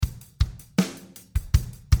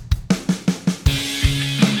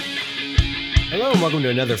and welcome to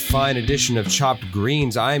another fine edition of Chopped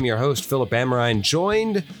Greens. I am your host, Philip Amrine,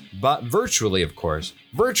 joined virtually, of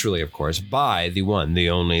course, by the one, the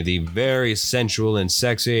only, the very sensual and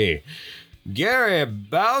sexy Gary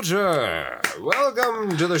Boucher.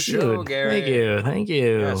 Welcome to the show, Dude, Gary. Thank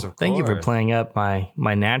you. Yes, of Thank you for course. playing up my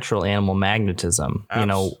natural animal magnetism.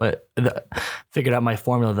 Figured out my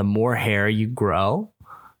formula. The more hair you grow,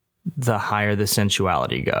 the higher the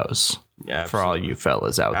sensuality goes. Yeah, for all you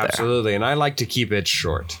fellas out there. Absolutely, and I like to keep it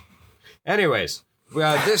short. Anyways,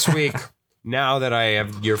 this week, now that I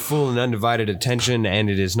have your full and undivided attention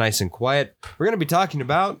and it is nice and quiet, we're going to be talking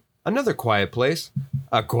about another quiet place.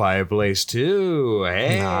 A Quiet Place 2.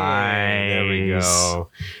 Hey, nice. There we go.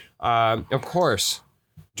 Of course,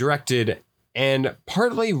 directed and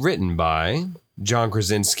partly written by John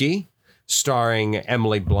Krasinski, starring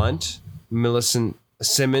Emily Blunt, Millicent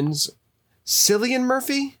Simmons, Cillian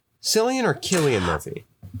Murphy? Cillian or Killian Murphy?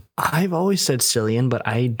 I've always said Cillian, but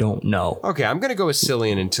I don't know. Okay, I'm going to go with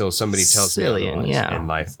Cillian until somebody tells me otherwise in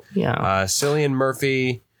life. Yeah. Cillian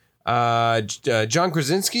Murphy. John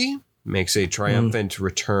Krasinski makes a triumphant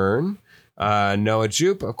return. Noah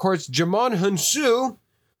Jupe. Of course, Djimon Hounsou,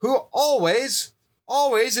 who always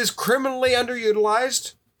is criminally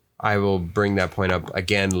underutilized. I will bring that point up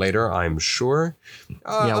again later, I'm sure.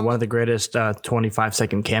 One of the greatest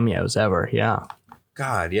 25-second cameos ever. Yeah.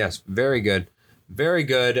 God, yes. Very good. Very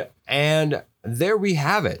good. And there we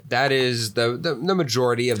have it. That is the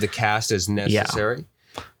majority of the cast as necessary.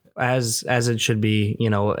 Yeah. As it should be.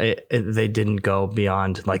 They didn't go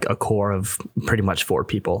beyond like a core of pretty much 4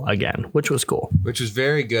 people again, which was cool. Which was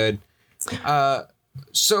very good.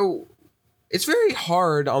 So it's very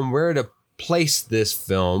hard on where to place this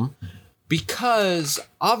film because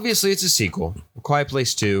obviously it's a sequel. A Quiet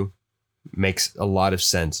Place 2 makes a lot of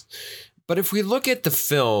sense. But if we look at the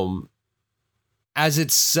film as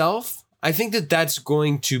itself, I think that that's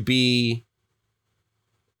going to be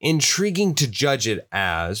intriguing to judge it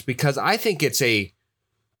as, because I think it's an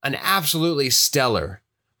absolutely stellar,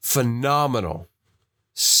 phenomenal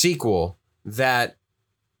sequel that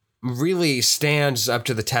really stands up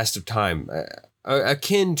to the test of time,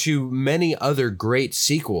 akin to many other great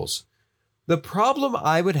sequels. The problem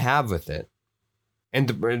I would have with it, and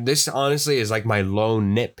this honestly is like my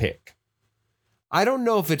lone nitpick, I don't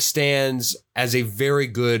know if it stands as a very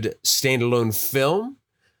good standalone film.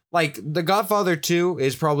 Like, The Godfather 2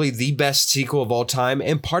 is probably the best sequel of all time,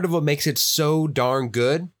 and part of what makes it so darn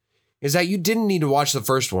good is that you didn't need to watch the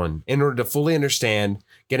first one in order to fully understand,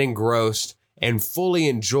 get engrossed, and fully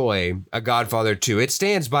enjoy A Godfather 2. It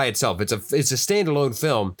stands by itself. It's a standalone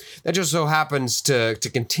film that just so happens to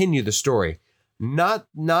continue the story. Not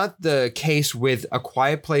the case with A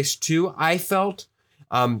Quiet Place 2, I felt.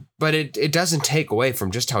 But it doesn't take away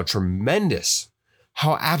from just how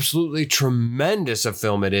absolutely tremendous a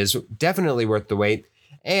film it is. Definitely worth the wait.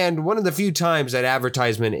 And one of the few times that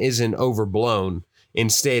advertisement isn't overblown in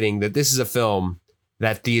stating that this is a film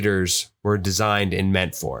that theaters were designed and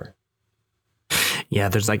meant for. Yeah,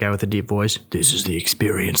 there's that guy with a deep voice. This is the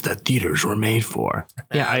experience that theaters were made for.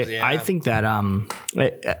 I think that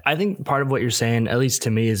I think part of what you're saying, at least to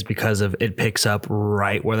me, is because of it picks up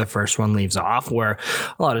right where the first one leaves off, where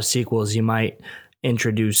a lot of sequels you might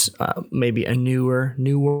introduce maybe a new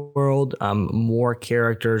world, more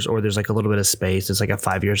characters, or there's like a little bit of space. It's like a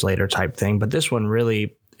 5 years later type thing. But this one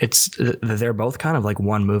really, they're both kind of like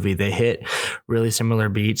one movie. They hit really similar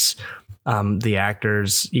beats. The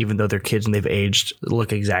actors, even though they're kids and they've aged,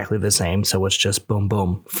 look exactly the same. So it's just boom,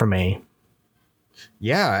 boom for me.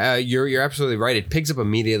 Yeah, you're absolutely right. It picks up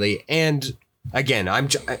immediately. And again, I'm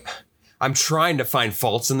trying to find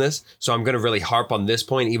faults in this, so I'm going to really harp on this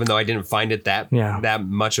point, even though I didn't find it that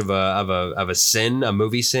much of a sin, a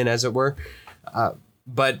movie sin, as it were.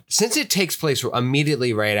 But since it takes place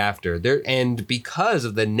immediately right after there, and because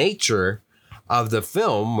of the nature of the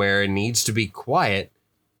film, where it needs to be quiet.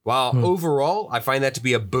 While overall, I find that to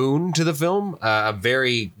be a boon to the film, a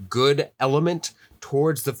very good element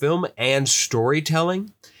towards the film and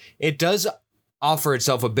storytelling, it does offer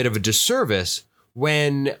itself a bit of a disservice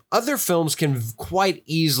when other films can quite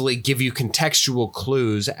easily give you contextual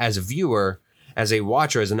clues as a viewer, as a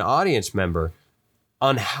watcher, as an audience member,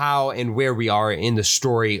 on how and where we are in the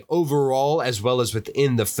story overall, as well as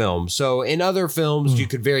within the film. So in other films, you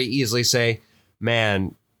could very easily say,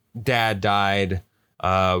 man, Dad died.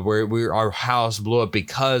 Our house blew up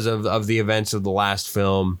because of the events of the last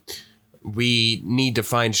film. We need to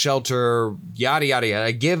find shelter, yada, yada,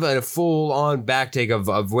 yada. Give a full-on backtake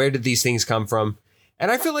of where did these things come from. And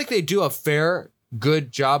I feel like they do a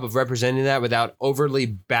good job of representing that without overly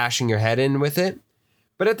bashing your head in with it.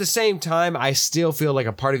 But at the same time, I still feel like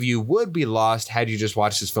a part of you would be lost had you just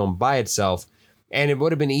watched this film by itself. And it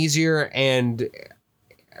would have been easier. And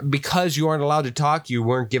because you aren't allowed to talk, you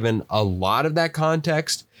weren't given a lot of that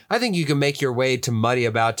context. I think you can make your way to Muddy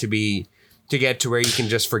About to get to where you can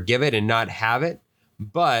just forgive it and not have it.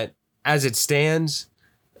 But as it stands,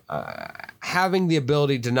 having the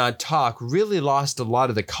ability to not talk really lost a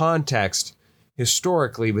lot of the context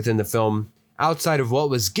historically within the film outside of what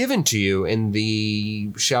was given to you in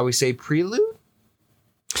the, shall we say, prelude?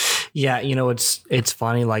 Yeah, it's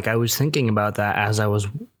funny. Like, I was thinking about that as I was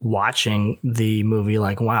watching the movie.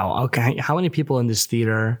 Like, wow, okay, how many people in this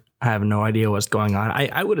theater have no idea what's going on?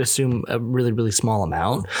 I would assume a really, really small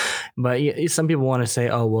amount. But some people want to say,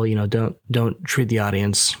 oh, well, don't treat the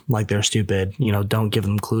audience like they're stupid. Don't give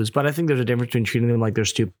them clues. But I think there's a difference between treating them like they're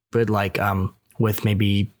stupid, like with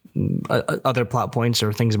maybe other plot points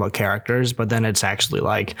or things about characters, but then it's actually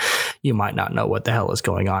like you might not know what the hell is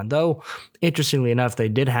going on. Though, interestingly enough, they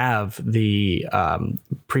did have the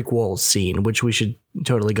prequel scene, which we should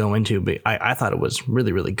totally go into, but I thought it was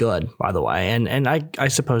really, really good, by the way. And I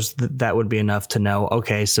suppose that would be enough to know,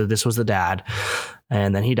 okay, so this was the dad,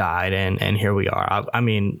 and then he died, and here we are. I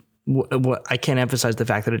mean, I can't emphasize the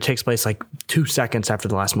fact that it takes place like 2 seconds after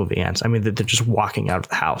the last movie ends. I mean, they're just walking out of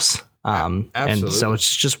the house. And so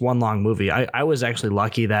it's just one long movie. I was actually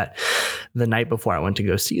lucky that the night before I went to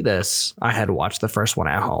go see this, I had watched the first one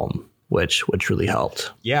at home, which really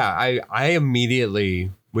helped. Yeah, I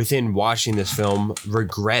immediately, within watching this film,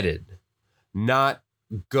 regretted not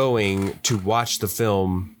going to watch the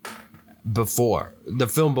film before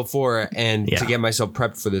and to get myself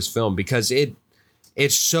prepped for this film, because it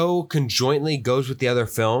so conjointly goes with the other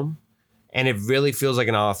film. And it really feels like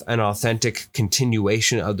an authentic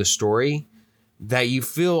continuation of the story that you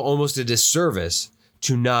feel almost a disservice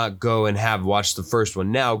to not go and have watched the first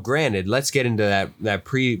one. Now, granted, let's get into that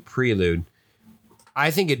prelude. I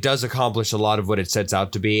think it does accomplish a lot of what it sets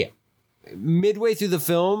out to be. Midway through the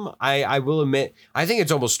film, I will admit, I think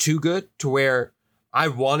it's almost too good to where I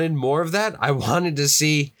wanted more of that. I wanted to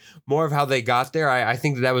see more of how they got there. I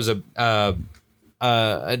think that was a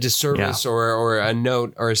disservice or a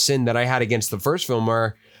note or a sin that I had against the first film,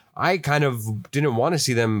 where I kind of didn't want to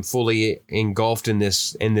see them fully engulfed in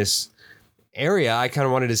this area. I kind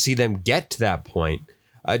of wanted to see them get to that point,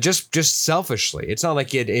 just selfishly. It's not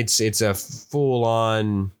like it's a full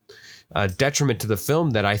on detriment to the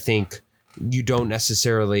film that I think you don't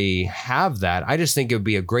necessarily have that. I just think it would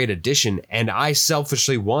be a great addition, and I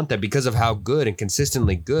selfishly want that because of how good and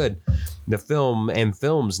consistently good the film and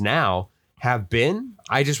films now have been.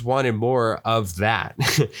 I just wanted more of that.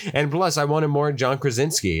 And plus I wanted more John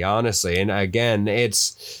Krasinski, honestly. And again,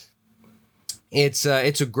 it's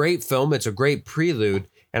a great film. It's a great prelude.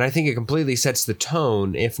 And I think it completely sets the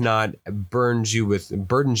tone, if not burdens you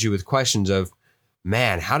with questions of,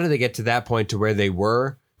 man, how did they get to that point to where they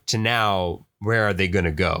were to now, where are they going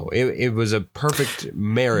to go? It was a perfect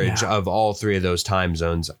marriage of all three of those time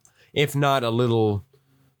zones, if not a little,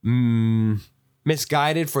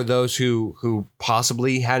 misguided for those who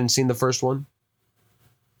possibly hadn't seen the first one.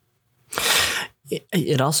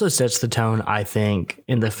 It also sets the tone, I think,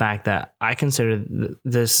 in the fact that I consider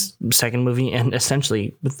this second movie, and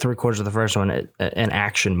essentially 3/4 of the first one, an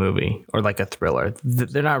action movie or like a thriller.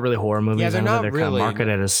 They're not really horror movies. Yeah, they're not really, kind of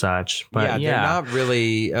marketed as such. But they're not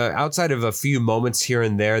really. Outside of a few moments here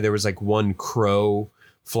and there was like one crow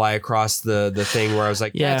fly across the thing where I was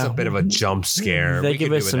like, that's a bit of a jump scare. They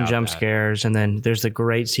give us some jump scares, and then there's the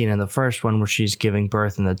great scene in the first one where she's giving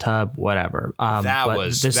birth in the tub, whatever.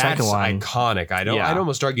 That's second one, iconic. I'd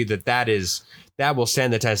almost argue that will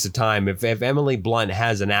stand the test of time. If Emily Blunt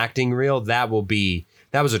has an acting reel, that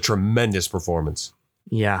was a tremendous performance.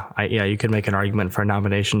 Yeah, you could make an argument for a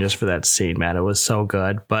nomination just for that scene, man. It was so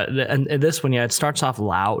good. But and this one, it starts off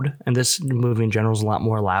loud, and this movie in general is a lot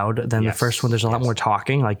more loud than the first one. There's a lot more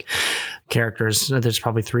talking, like characters. There's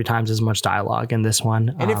probably 3 times as much dialogue in this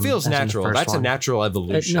one, and it feels natural. That's a natural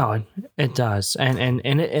evolution. It does, and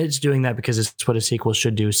it's doing that because it's what a sequel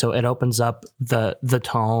should do. So it opens up the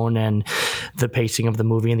tone and the pacing of the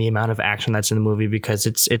movie and the amount of action that's in the movie, because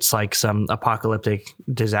it's like some apocalyptic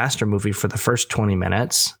disaster movie for the first 20 minutes.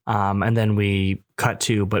 And then we cut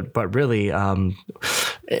to, but really,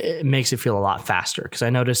 it makes it feel a lot faster. Because I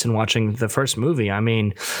noticed in watching the first movie, I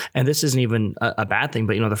mean, and this isn't even a bad thing,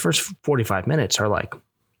 but the first 45 minutes are like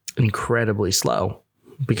incredibly slow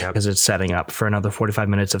because it's setting up for another 45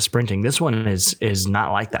 minutes of sprinting. This one is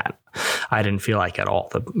not like that. I didn't feel like at all.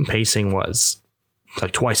 The pacing was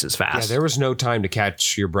like twice as fast. Yeah, there was no time to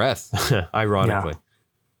catch your breath, ironically.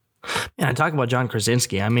 Yeah, and talk about John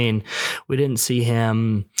Krasinski. I mean, we didn't see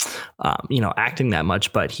him acting that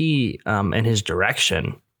much, but he and his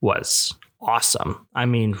direction was awesome. I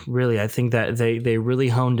mean, really, I think that they really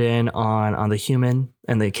honed in on the human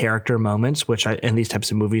and the character moments, which in these types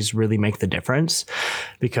of movies really make the difference,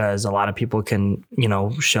 because a lot of people can,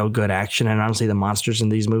 show good action. And honestly, the monsters in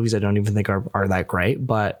these movies, I don't even think are that great,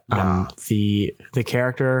 but the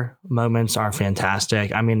character moments are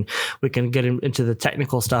fantastic. I mean, we can get into the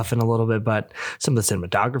technical stuff in a little bit, but some of the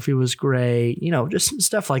cinematography was great, just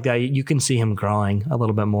stuff like that. You can see him growing a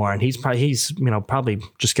little bit more, and he's probably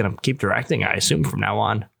just going to keep directing, I assume, from now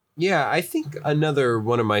on. Yeah, I think another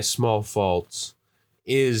one of my small faults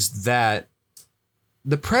is that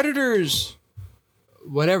the Predators,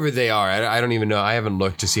 whatever they are, I don't even know. I haven't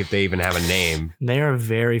looked to see if they even have a name. They are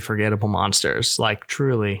very forgettable monsters, like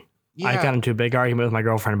truly. Yeah. I got into a big argument with my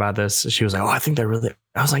girlfriend about this. She was like, "Oh, I think they're really."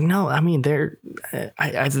 I was like, "No, I mean they're."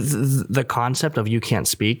 The concept of you can't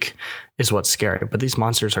speak is what's scary, but these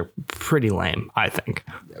monsters are pretty lame, I think.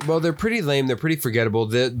 Well, they're pretty lame. They're pretty forgettable.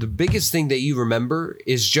 The biggest thing that you remember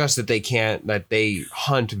is just that they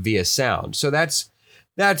hunt via sound. So that's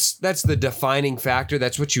the defining factor.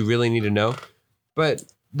 That's what you really need to know. But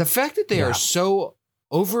the fact that they are so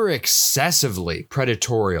over excessively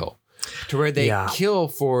predatorial, to where they kill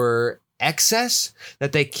for excess,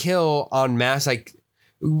 that they kill en masse. Like,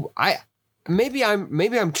 maybe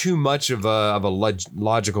I'm too much of a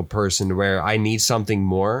logical person to where I need something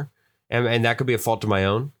more, and that could be a fault of my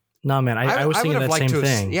own. No, man, I was thinking that same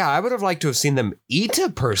thing. I would have liked to have seen them eat a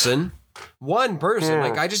person. One person.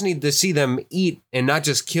 Like, I just need to see them eat and not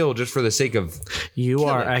just kill just for the sake of You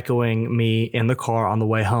are echoing me in the car on the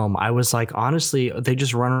way home. I was like, honestly, they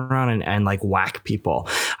just run around and like whack people.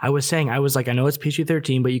 I was like, I know it's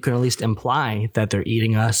PG-13, but you can at least imply that they're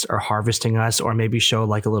eating us or harvesting us, or maybe show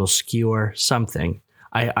like a little skewer, something.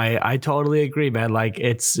 I totally agree, man. Like,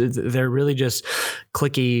 they're really just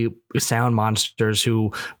clicky sound monsters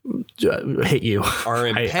who hit you. Are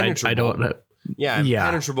impenetrable. I don't know. Yeah,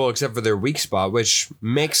 impenetrable except for their weak spot, which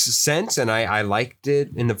makes sense, and I liked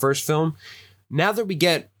it in the first film. Now that we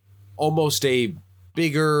get almost a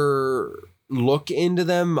bigger look into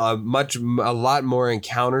them, a lot more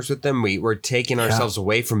encounters with them, we're taking ourselves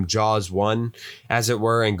away from Jaws 1, as it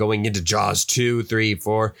were, and going into Jaws 2, 3,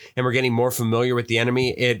 4, and we're getting more familiar with the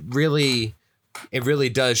enemy. It really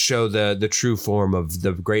does show the true form of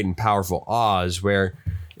the great and powerful Oz, where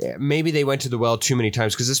maybe they went to the well too many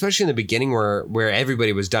times, because especially in the beginning where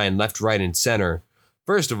everybody was dying left, right, and center.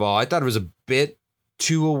 First of all, I thought it was a bit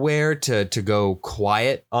too aware to go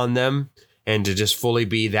quiet on them and to just fully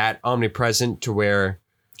be that omnipresent to where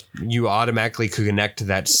you automatically could connect to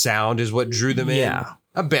that sound is what drew them in.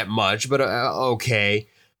 A bit much, but okay.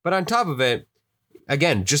 But on top of it,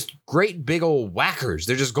 again, just great big old whackers.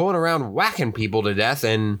 They're just going around whacking people to death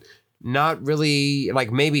and not really,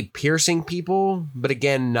 like, maybe piercing people, but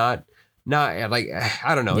again, not like,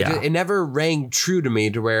 I don't know. It never rang true to me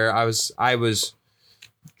to where I was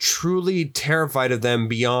truly terrified of them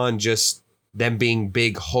beyond just them being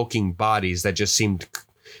big hulking bodies that just seemed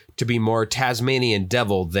to be more Tasmanian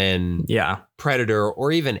devil than Predator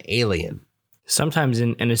or even Alien. Sometimes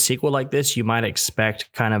in a sequel like this, you might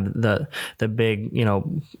expect kind of the big,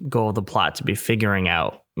 goal of the plot to be figuring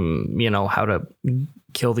out, how to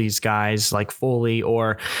kill these guys like fully,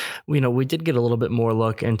 or we did get a little bit more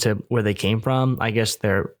look into where they came from. I guess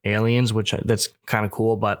they're aliens, which that's kind of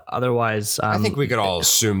cool, but otherwise I think we could all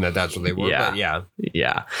assume that that's what they were. But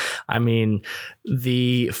I mean,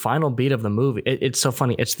 the final beat of the movie, it's so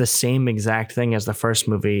funny. It's the same exact thing as the first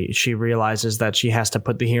movie. She realizes that she has to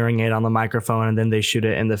put the hearing aid on the microphone, and then they shoot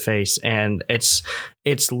it in the face, and it's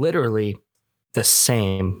literally the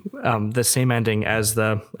same ending as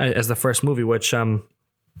the first movie, which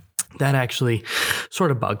that actually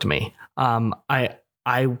sort of bugged me.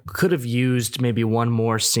 I could have used maybe one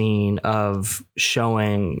more scene of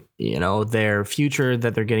showing, their future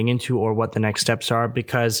that they're getting into, or what the next steps are,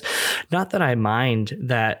 because not that I mind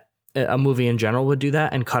that a movie in general would do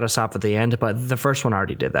that and cut us off at the end, but the first one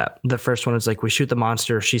already did that. The first one is like, we shoot the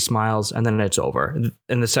monster, she smiles, and then it's over.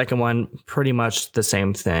 And the second one, pretty much the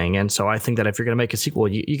same thing. And so I think that if you're going to make a sequel,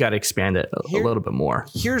 you got to expand it a little bit more.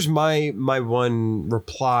 Here's my one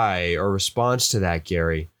reply or response to that,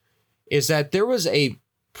 Gary, is that there was a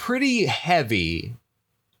pretty heavy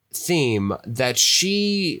theme that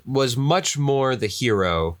she was much more the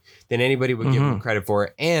hero than anybody would give her credit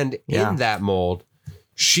for. And in that mold,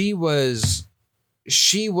 she was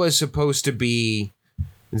supposed to be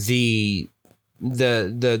the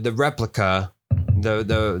replica,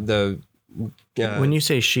 the When you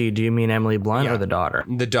say she, do you mean Emily Blunt or the daughter?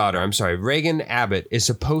 The daughter. I'm sorry. Regan Abbott is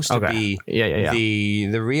supposed to be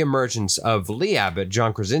the reemergence of Lee Abbott,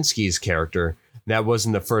 John Krasinski's character that was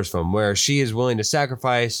in the first film, where she is willing to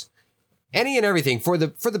sacrifice any and everything for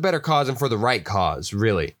the better cause and for the right cause,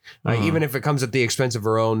 really. Even if it comes at the expense of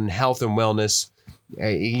her own health and wellness,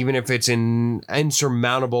 even if it's in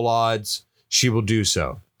insurmountable odds, she will do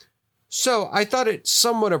so. So I thought it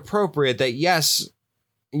somewhat appropriate that yes,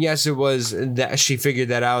 it was that she figured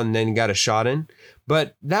that out and then got a shot in,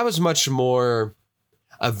 but that was much more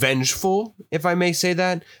avengeful, if I may say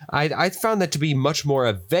that. I found that to be much more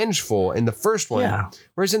avengeful in the first one,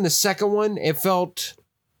 whereas in the second one, it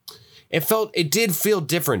did feel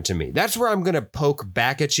different to me. That's where I'm gonna poke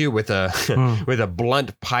back at you with a with a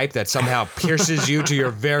blunt pipe that somehow pierces you to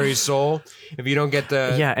your very soul. If you don't get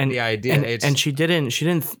the idea, and she didn't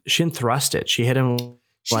thrust it. She hit him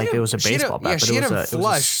like it was a baseball bat, but it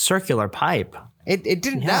was a circular pipe. It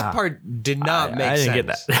didn't. That part did not make sense. I didn't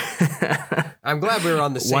get that. I'm glad we were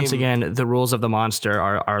on the same. Once again, the rules of the monster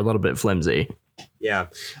are a little bit flimsy. Yeah,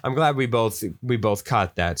 I'm glad we both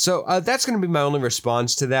caught that. So that's going to be my only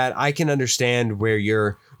response to that. I can understand where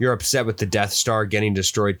you're upset with the Death Star getting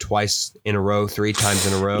destroyed twice in a row, 3 times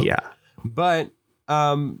in a row. Yeah, but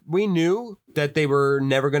we knew that they were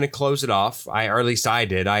never going to close it off. Or at least I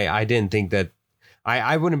did. I didn't think that.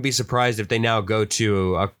 I wouldn't be surprised if they now go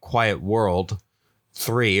to a Quiet World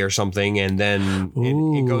 3 or something, and then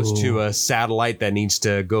it goes to a satellite that needs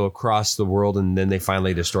to go across the world, and then they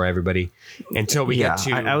finally destroy everybody until we get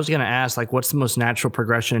to... I was going to ask, like, what's the most natural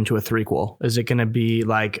progression into a threequel? Is it going to be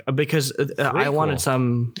like, because I wanted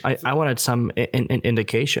some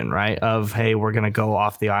indication, right, of, hey, we're going to go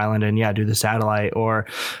off the island and do the satellite or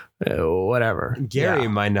whatever. Gary,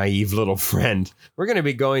 my naive little friend, we're going to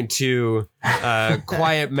be going to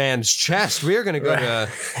Quiet Man's Chest. We are going to go to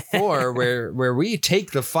 4 where we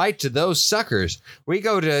take the fight to those suckers.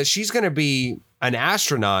 She's going to be an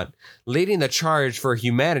astronaut leading the charge for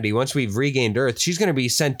humanity. Once we've regained Earth, she's going to be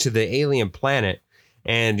sent to the alien planet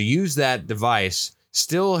and use that device,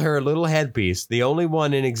 still her little headpiece, the only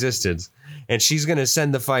one in existence. And she's going to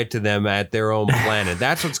send the fight to them at their own planet.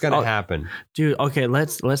 That's what's going to happen. Dude, okay,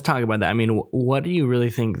 let's talk about that. I mean, what do you really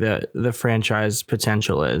think the franchise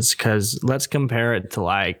potential is? Because let's compare it to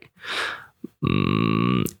like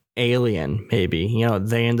Alien, maybe. You know,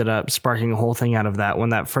 they ended up sparking a whole thing out of that when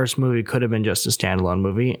that first movie could have been just a standalone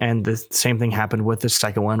movie. And the same thing happened with the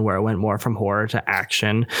second one, where it went more from horror to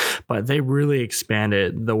action. But they really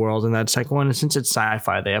expanded the world in that second one. And since it's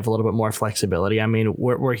sci-fi, they have a little bit more flexibility. I mean,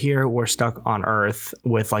 we're here, we're stuck on Earth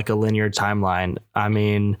with like a linear timeline. I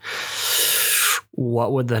mean,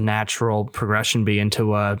 what would the natural progression be into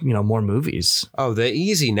more movies? Oh, the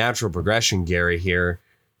easy natural progression, Gary, here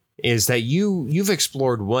is that you've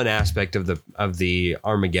explored one aspect of the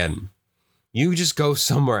Armageddon. You just go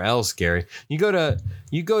somewhere else, Gary. You go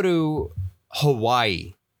to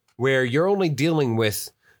Hawaii, where you're only dealing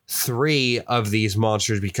with 3 of these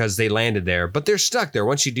monsters because they landed there, but they're stuck there.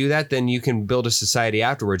 Once you do that, then you can build a society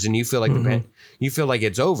afterwards, and you feel like you feel like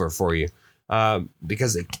it's over for you.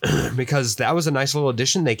 Because that was a nice little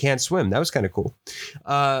addition. They can't swim. That was kind of cool.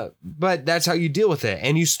 But that's how you deal with it.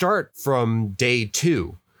 And you start from day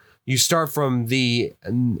 2. You start from the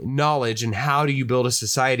knowledge and how do you build a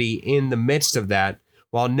society in the midst of that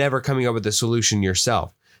while never coming up with a solution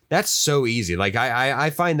yourself. That's so easy. Like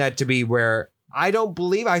I find that to be where I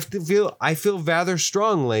feel rather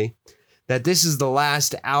strongly that this is the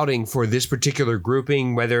last outing for this particular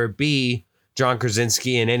grouping, whether it be John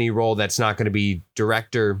Krasinski in any role that's not going to be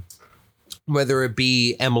director, whether it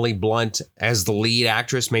be Emily Blunt as the lead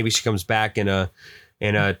actress. Maybe she comes back in a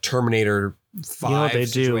Terminator 5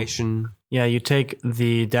 situation. Yeah, you take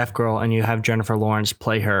the deaf girl and you have Jennifer Lawrence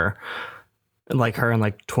play her in like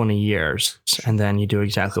 20 years, and then you do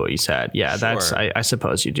exactly what you said. Yeah, sure. That's I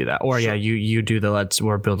suppose you do that. Or sure. You do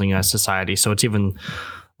we're building a society, so it's even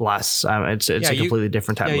less. It's a completely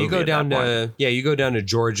different type of movie. You go down to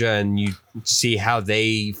Georgia and you see how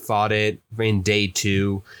they fought it in day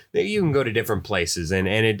 2. You can go to different places,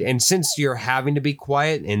 and since you're having to be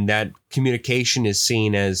quiet and that communication is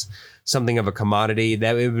seen as something of a commodity,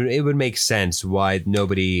 that it would make sense why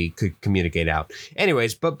nobody could communicate out.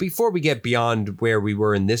 Anyways, but before we get beyond where we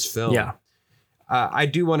were in this film, I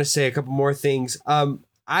do want to say a couple more things.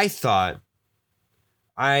 I thought,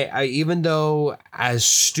 I even though as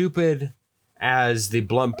stupid as the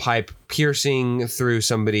blunt pipe piercing through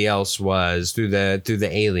somebody else was through the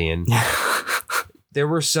alien, there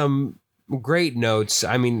were some great notes.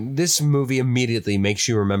 I mean, this movie immediately makes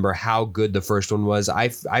you remember how good the first one was. I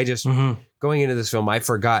just going into this film, I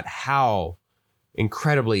forgot how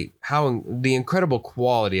the incredible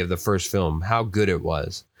quality of the first film, how good it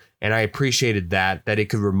was. And I appreciated that it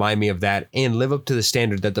could remind me of that and live up to the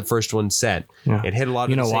standard that the first one set. Yeah. It hit a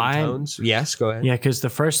lot of the same tones. Yes, go ahead. Yeah, because the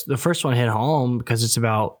first one hit home because it's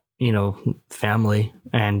about, family,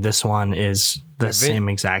 and this one is the same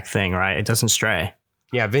exact thing, right? It doesn't stray.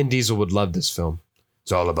 Yeah, Vin Diesel would love this film.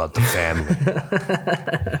 It's all about the family.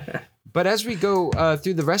 But as we go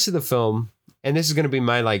through the rest of the film, and this is going to be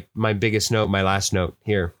my biggest note, my last note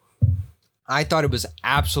here, I thought it was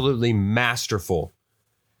absolutely masterful.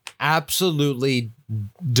 Absolutely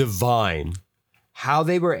divine how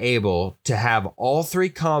they were able to have all three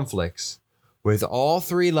conflicts with all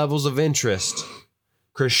three levels of interest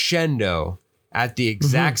crescendo at the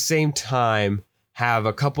exact same time, have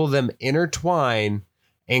a couple of them intertwine,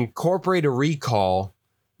 incorporate a recall.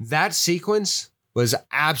 That sequence was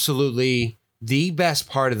absolutely the best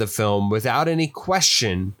part of the film, without any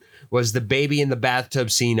question, was the baby in the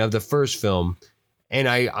bathtub scene of the first film.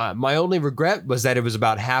 And my only regret was that it was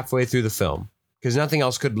about halfway through the film, because nothing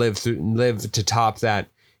else could live to top that.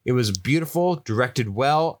 It was beautiful, directed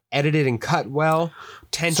well, edited and cut well.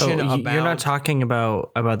 Tension abound. You're not talking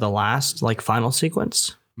about the last final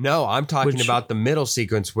sequence? No, I'm talking about the middle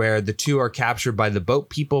sequence where the two are captured by the boat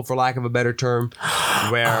people, for lack of a better term,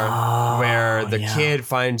 where the kid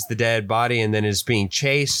finds the dead body and then is being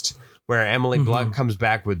chased, where Emily Blunt comes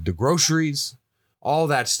back with the groceries. All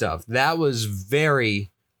that stuff. That was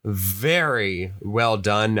very, very well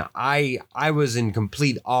done. I was in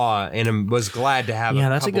complete awe and was glad to have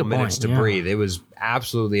a couple minutes to breathe. It was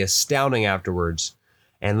absolutely astounding afterwards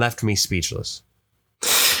and left me speechless.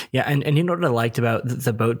 Yeah, and you know what I liked about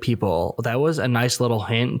the boat people? That was a nice little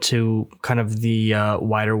hint to kind of the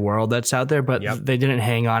wider world that's out there, but they didn't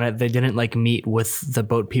hang on it. They didn't meet with the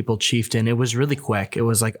boat people chieftain. It was really quick. It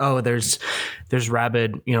was like, oh, there's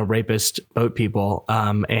rabid, rapist boat people,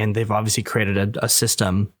 and they've obviously created a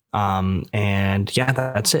system. And yeah,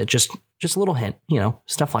 that's it. Just a little hint,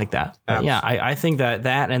 stuff like that. Yeah, I think that,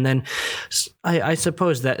 and then I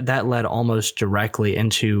suppose that led almost directly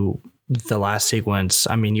into the last sequence.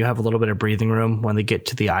 I mean, you have a little bit of breathing room when they get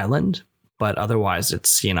to the island, but otherwise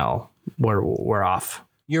it's, we're off.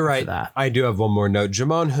 You're right. I do have one more note.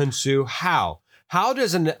 Djimon Hounsou, how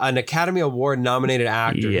does an Academy Award nominated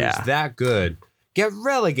actor who's that good get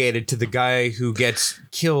relegated to the guy who gets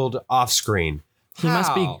killed off screen? He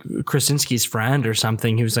must be Krasinski's friend or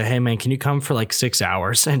something. He was like, hey, man, can you come for 6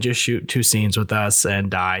 hours and just shoot 2 scenes with us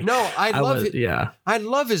and die? No, I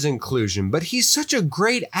love his inclusion, but he's such a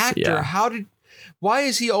great actor. Yeah. Why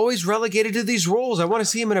is he always relegated to these roles? I want to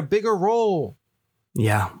see him in a bigger role.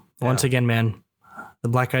 Yeah. Once again, man, the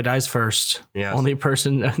black guy dies first. Yeah. Only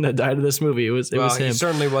person that died in this movie. It was him. He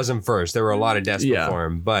certainly wasn't first. There were a lot of deaths before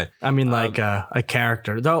him, but I mean, a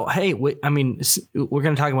character though. Hey, we're going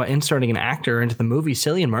to talk about inserting an actor into the movie.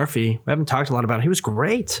 Cillian Murphy. We haven't talked a lot about it. He was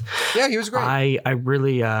great. Yeah, he was great. I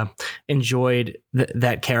really enjoyed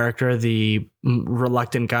that character, the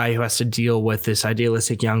reluctant guy who has to deal with this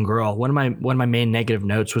idealistic young girl. One of my main negative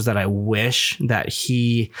notes was that I wish that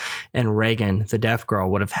he and Reagan, the deaf girl,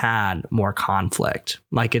 would have had more conflict.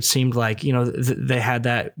 It seemed like, they had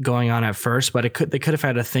that going on at first, but they could have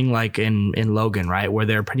had a thing like in Logan, right, where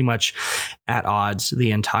they're pretty much at odds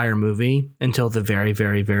the entire movie until the very,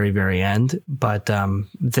 very, very, very end. But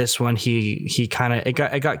this one, he kind of it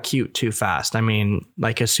got cute too fast. I mean,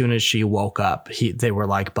 as soon as she woke up, they were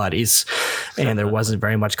like buddies. And there wasn't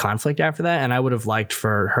very much conflict after that. And I would have liked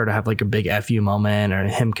for her to have a big FU moment, or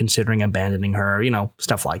him considering abandoning her,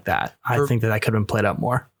 stuff like that. I think that could have been played up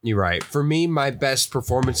more. You're right. For me, my best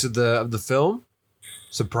performance of the film,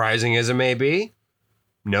 surprising as it may be,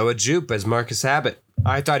 Noah Jupe as Marcus Abbott.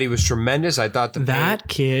 I thought he was tremendous. I thought that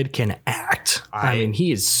kid can act. I mean,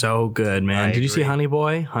 he is so good, man. Did you see Honey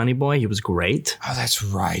Boy? Honey Boy, he was great. Oh, that's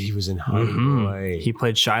right. He was in Honey Boy. He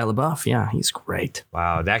played Shia LaBeouf. Yeah, he's great.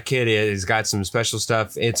 Wow, that kid has got some special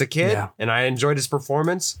stuff. It's a kid, and I enjoyed his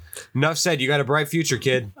performance. Enough said. You got a bright future,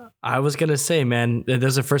 kid. I was going to say, man,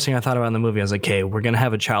 that's the first thing I thought about in the movie. I was like, hey, we're going to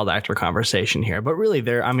have a child actor conversation here. But really,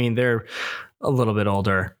 they're a little bit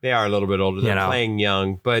older. They are a little bit older. They're playing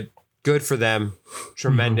young, but good for them.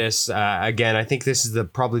 Tremendous. Again, I think this is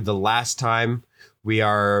probably the last time we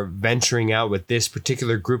are venturing out with this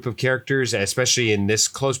particular group of characters, especially in this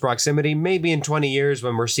close proximity. Maybe in 20 years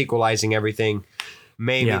when we're sequelizing everything,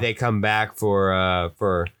 maybe they come back for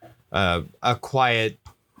a quiet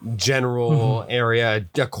general area,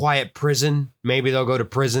 a quiet prison. Maybe they'll go to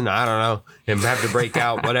prison. I don't know, and have to break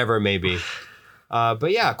out, whatever it may be.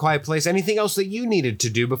 But yeah, Quiet Place. Anything else that you needed to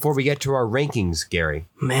do before we get to our rankings, Gary?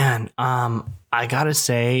 Man, I gotta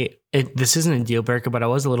say, this isn't a deal breaker, but I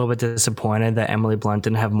was a little bit disappointed that Emily Blunt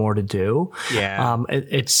didn't have more to do. Yeah.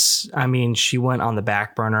 I mean, she went on the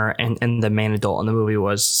back burner, and the main adult in the movie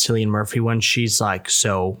was Cillian Murphy when she's like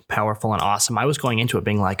so powerful and awesome. I was going into it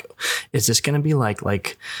being like, is this going to be like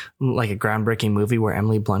a groundbreaking movie where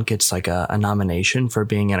Emily Blunt gets like a nomination for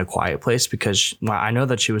being in A Quiet Place? Because I know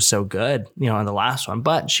that she was so good, in the last one,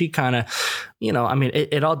 but she kind of, I mean,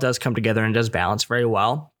 it all does come together and does balance very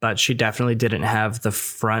well, but she definitely didn't have the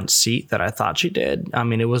front seat that I thought she did. I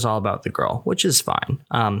mean, it was all about the girl, which is fine.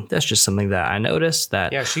 That's just something that I noticed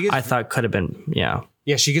that I thought could have been, Yeah,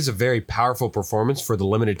 she gives a very powerful performance for the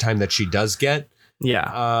limited time that she does get.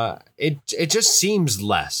 Yeah. It just seems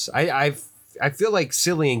less. I feel like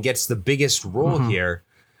Cillian gets the biggest role here.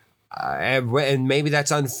 And maybe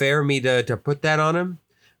that's unfair of me to put that on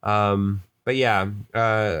him. But yeah,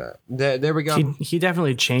 there we go. He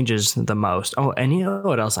definitely changes the most. Oh, and you know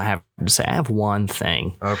what else I have to say? I have one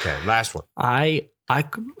thing. Okay, last one. I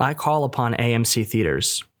call upon AMC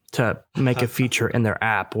theaters to make a feature in their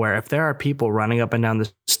app where if there are people running up and down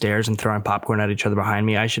the stairs and throwing popcorn at each other behind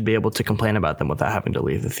me, I should be able to complain about them without having to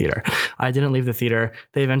leave the theater. I didn't leave the theater.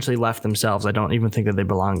 They eventually left themselves. I don't even think that they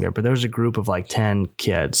belong there, but there was a group of like 10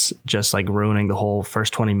 kids just like ruining the whole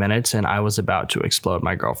first 20 minutes. And I was about to explode.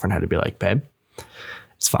 My girlfriend had to be like, babe,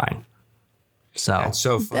 it's fine. So that's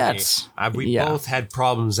so funny. We both had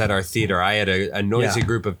problems at our theater. I had a noisy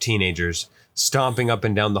group of teenagers stomping up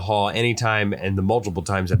and down the hall anytime and the multiple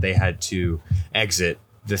times that they had to exit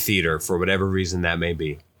the theater for whatever reason that may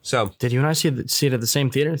be. So did you and I see it at the same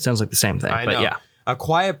theater? It sounds like the same thing. I know. Yeah. A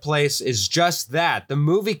Quiet Place is just that. The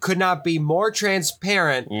movie could not be more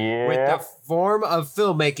transparent with the form of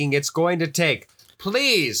filmmaking it's going to take.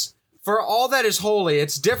 Please, for all that is holy,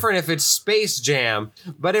 it's different if it's Space Jam,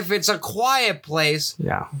 but if it's A Quiet Place,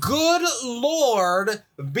 good Lord,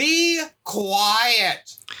 be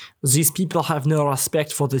quiet. These people have no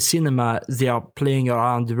respect for the cinema. They are playing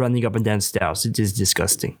around, running up and down stairs. It is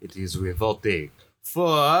disgusting. It is revolting.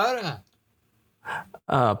 For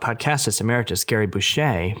Podcastus Emeritus Gary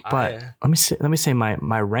Boucher. But let me say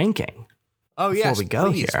my ranking. Oh, yes. Before we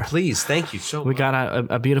go here. Please. Thank you so much. We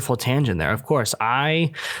got a beautiful tangent there. Of course,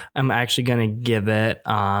 I am actually going to give it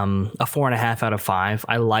a 4.5 out of 5.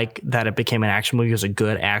 I like that it became an action movie. It was a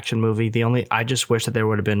good action movie. I just wish that there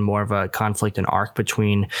would have been more of a conflict and arc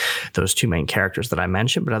between those two main characters that I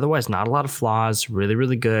mentioned. But otherwise, not a lot of flaws. Really,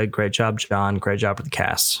 really good. Great job, John. Great job with the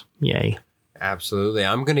cast. Yay. Absolutely.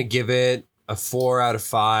 I'm going to give it a 4 out of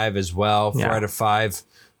 5 as well. 4 out of 5.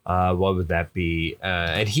 What would that be?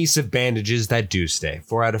 Adhesive bandages that do stay.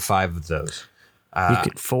 4 out of 5 of those. You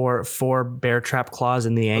could four bear trap claws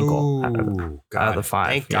in the ankle out of the 5.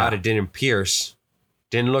 Thank God it didn't pierce.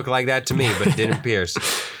 Didn't look like that to me, but it didn't pierce.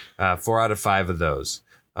 4 out of 5 of those.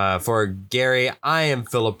 For Gary, I am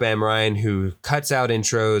Philip M. Ryan, who cuts out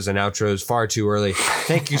intros and outros far too early.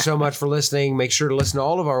 Thank you so much for listening. Make sure to listen to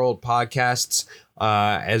all of our old podcasts,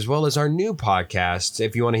 as well as our new podcasts.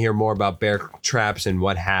 If you want to hear more about bear traps and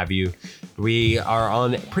what have you, we are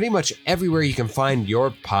on pretty much everywhere you can find your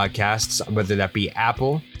podcasts, whether that be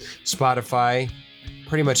Apple, Spotify,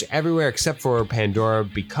 pretty much everywhere except for Pandora,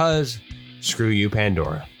 because screw you,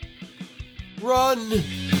 Pandora. Run!